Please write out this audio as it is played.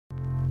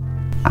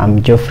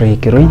I'm Geoffrey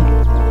Kirui.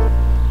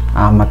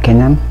 I'm a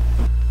Kenyan.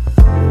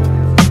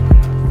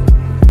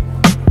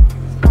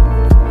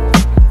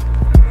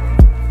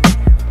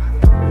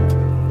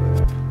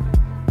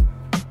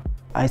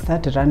 I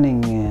started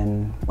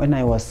running when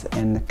I was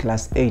in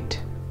class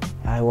 8.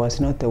 I was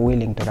not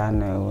willing to run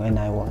when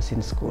I was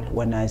in school.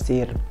 When I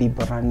see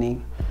people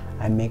running,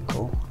 I make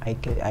go.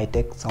 I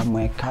take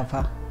some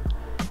cover,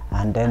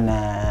 and then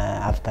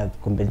after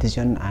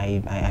competition,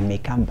 I may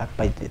come back.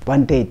 But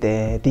one day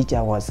the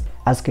teacher was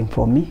asking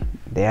for me.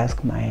 They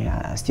asked my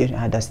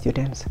other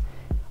students,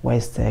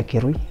 "Where's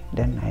Kirui?"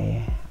 Then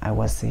I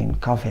was in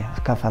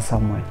cover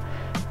somewhere.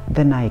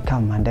 Then I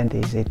come, and then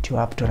they said you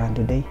have to run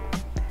today.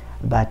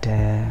 But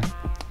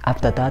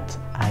after that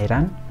I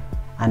ran,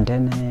 and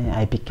then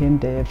I became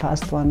the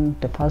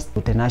first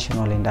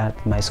international in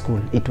my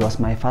school. It was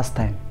my first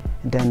time.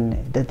 Then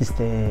that is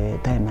the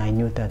time I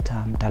knew that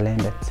I'm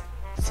talented,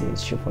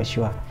 for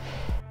sure.